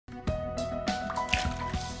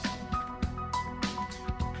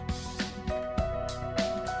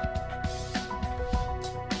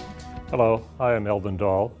Hello, I am Eldon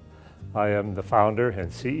Dahl. I am the founder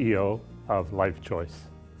and CEO of Life Choice.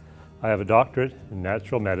 I have a doctorate in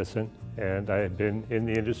natural medicine and I have been in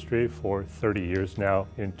the industry for 30 years now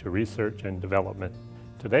into research and development.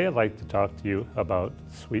 Today I'd like to talk to you about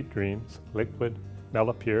Sweet Dreams Liquid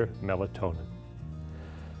Melatonin.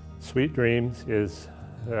 Sweet Dreams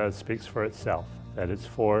speaks for itself, that it's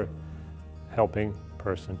for helping a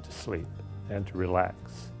person to sleep and to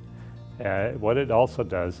relax. What it also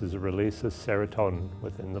does is it releases serotonin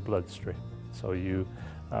within the bloodstream. So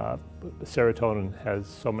serotonin has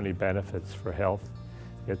so many benefits for health.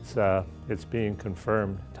 It's being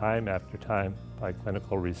confirmed time after time by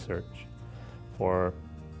clinical research. For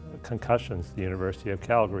concussions, the University of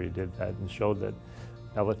Calgary did that and showed that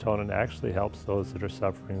melatonin actually helps those that are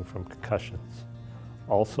suffering from concussions.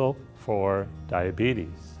 Also for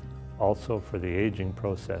diabetes, also for the aging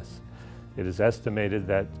process. It is estimated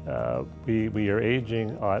that we are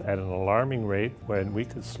aging at an alarming rate when we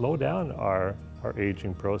could slow down our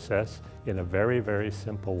aging process in a very, very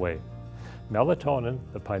simple way. Melatonin,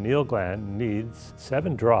 the pineal gland, needs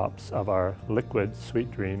 7 drops of our liquid Sweet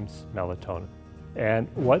Dreams melatonin. And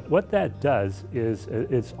what that does is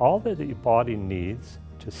it's all that the body needs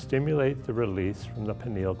to stimulate the release from the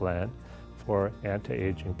pineal gland for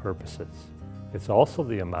anti-aging purposes. It's also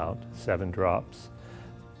the amount, 7 drops,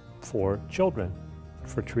 for children,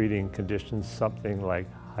 for treating conditions something like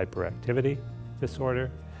hyperactivity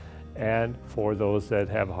disorder, and for those that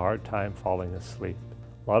have a hard time falling asleep.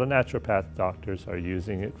 A lot of naturopath doctors are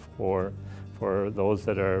using it for those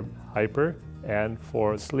that are hyper and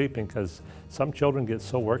for sleeping, because some children get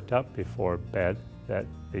so worked up before bed that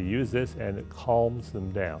they use this and it calms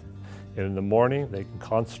them down. And in the morning they can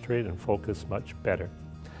concentrate and focus much better.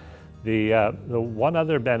 The one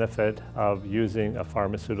other benefit of using a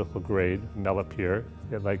pharmaceutical grade Melapure,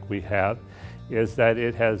 like we have, is that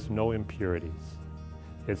it has no impurities.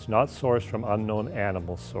 It's not sourced from unknown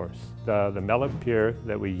animal source. The Melapure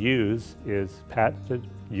that we use is patented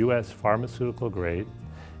US pharmaceutical grade,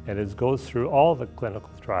 and it goes through all the clinical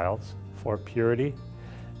trials for purity,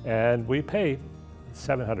 and we pay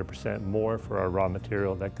 700% more for our raw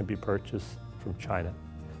material that can be purchased from China.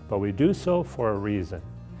 But we do so for a reason.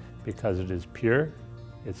 Because it is pure,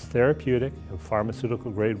 it's therapeutic and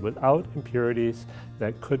pharmaceutical grade without impurities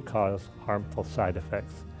that could cause harmful side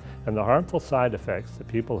effects. And the harmful side effects that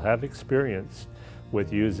people have experienced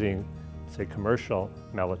with using, say, commercial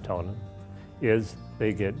melatonin is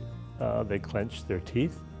they clench their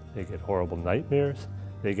teeth, they get horrible nightmares,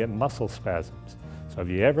 they get muscle spasms. So if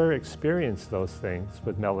you ever experience those things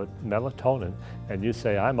with melatonin and you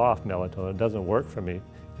say, I'm off melatonin, it doesn't work for me,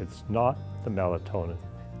 it's not the melatonin.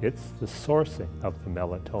 It's the sourcing of the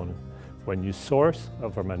melatonin. When you source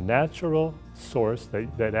from a natural source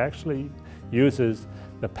that actually uses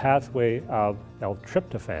the pathway of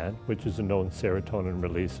L-tryptophan, which is a known serotonin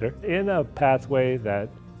releaser, in a pathway that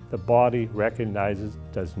the body recognizes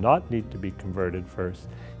does not need to be converted first,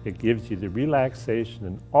 it gives you the relaxation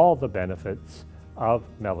and all the benefits of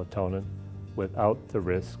melatonin without the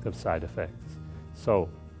risk of side effects. So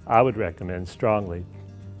I would recommend strongly,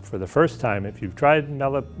 for the first time, if you've tried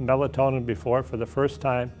melatonin before, for the first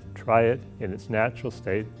time, try it in its natural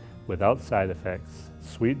state without side effects.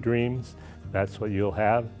 Sweet Dreams, that's what you'll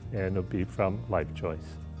have, and it'll be from Life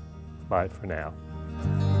Choice. Bye for now.